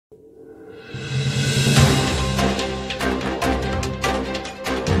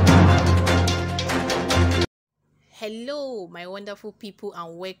Hello my wonderful people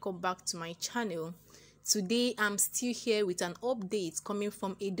and welcome back to my channel. Today I'm still here with an update coming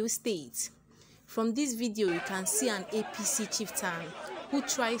from Edo State. From this video you can see an APC chieftain who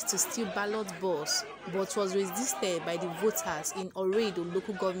tries to steal ballot box but was resisted by the voters in Oredo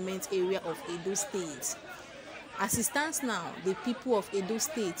local government area of Edo State. As it stands now, the people of Edo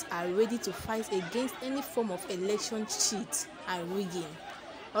State are ready to fight against any form of election cheat and rigging.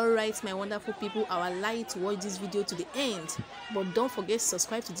 Alright my wonderful people, I would like to watch this video to the end, but don't forget to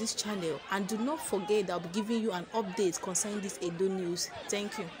subscribe to this channel and do not forget that I'll be giving you an update concerning this Edo news.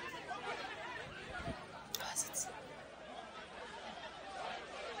 Thank you.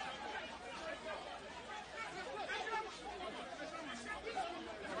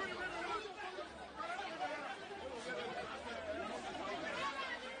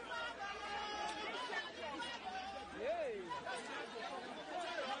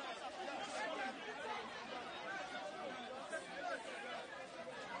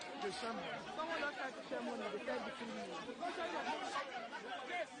 Someone else tried to share money, they said between you.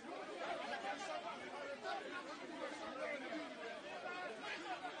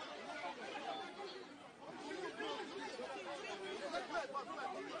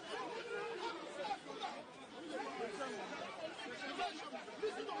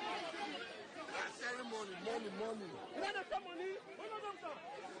 Money. You want to some money? We don't know some.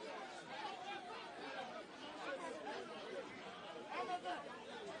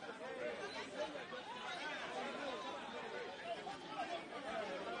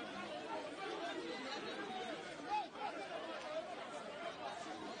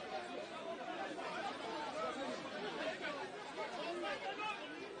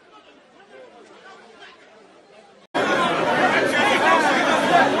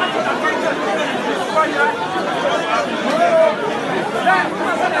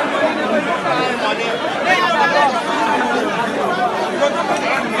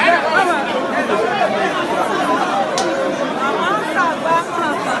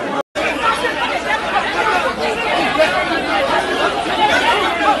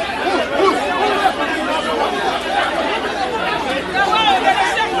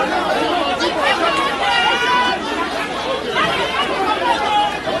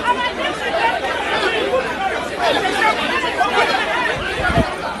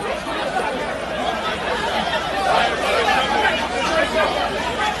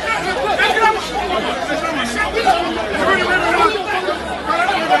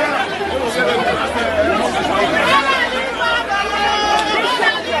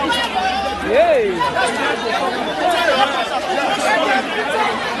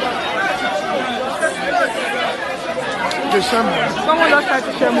 Someone else tried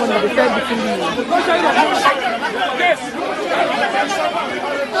to share money, they said between you.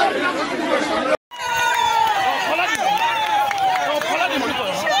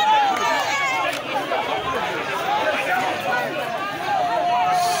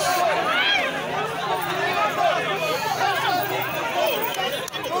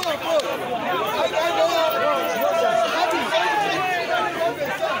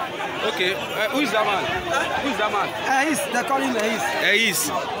 Okay, who is that man? Who is that man? They're calling him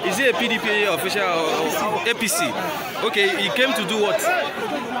Is he a PDP official or APC? Okay, he came to do what?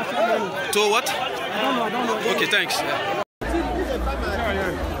 To what? I don't know. Okay, thanks.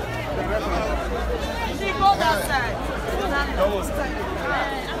 She goes outside.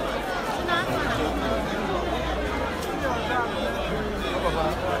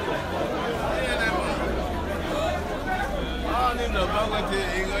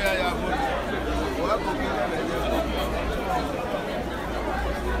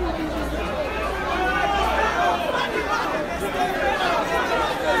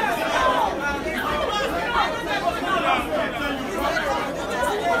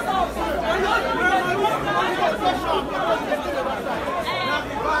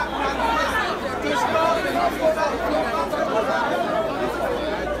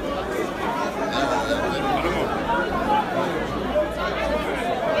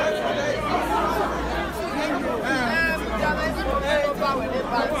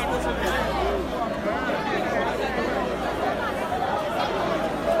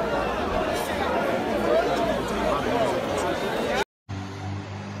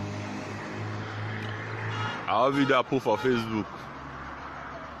 I have video proof for Facebook.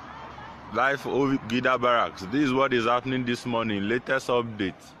 Live Gida Barracks. This is what is happening this morning. Latest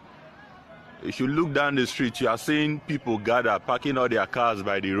update. If you look down the street, you are seeing people gather, parking all their cars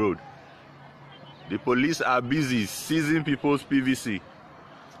by the road. The police are busy seizing people's PVC.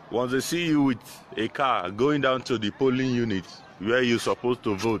 Once they see you with a car going down to the polling unit where you're supposed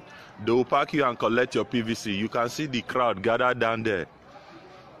to vote, they will park you and collect your PVC. You can see the crowd gathered down there,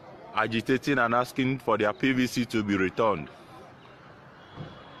 agitating and asking for their PVC to be returned.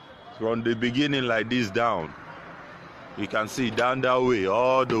 From the beginning like this down, you can see down that way,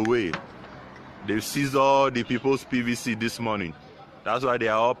 all the way. They've seized all the people's PVC this morning. That's why they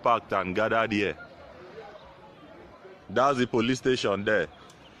are all packed and gathered here. That's the police station there.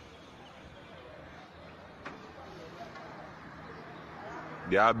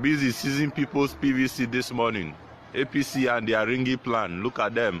 They are busy seizing people's PVC this morning. APC and their ringy plan, look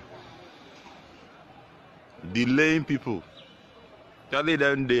at them. Delaying people. Telling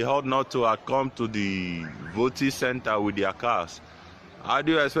them they ought not to have come to the voting center with their cars. How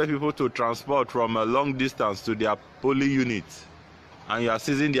do you expect people to transport from a long distance to their polling units? And you are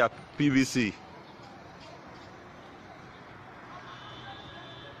seizing their PVC.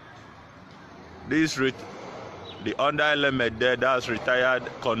 This the under element there, that's retired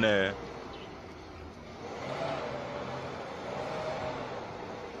Colonel.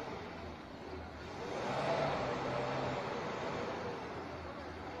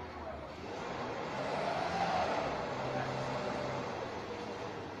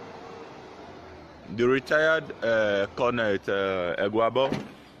 The retired Colonel Eguabo,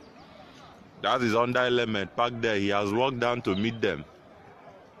 that is under element parked there. He has walked down to meet them.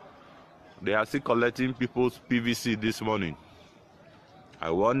 They are still collecting people's PVC this morning.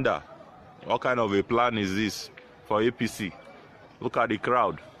 I wonder, what kind of a plan is this for APC? Look at the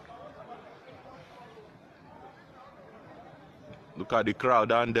crowd. Look at the crowd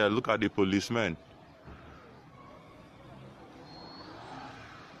down there. Look at the policemen.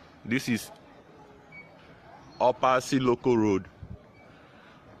 This is Upper Siloko Road,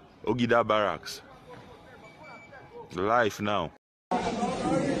 Ogida Barracks. Live now.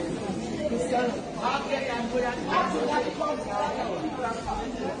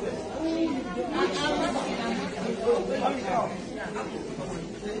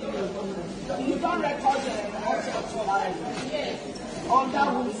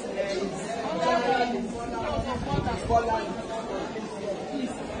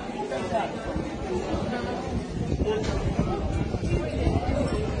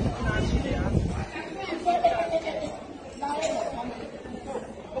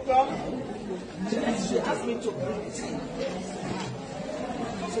 She asked me to bring it.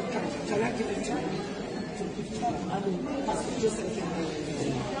 So can I give it to you? I mean, Pastor Joseph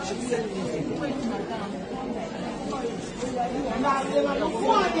should send me a wait, madam. Who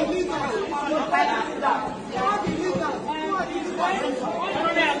are the leaders? Who are the leaders? Who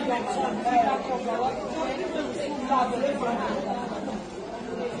are the leaders?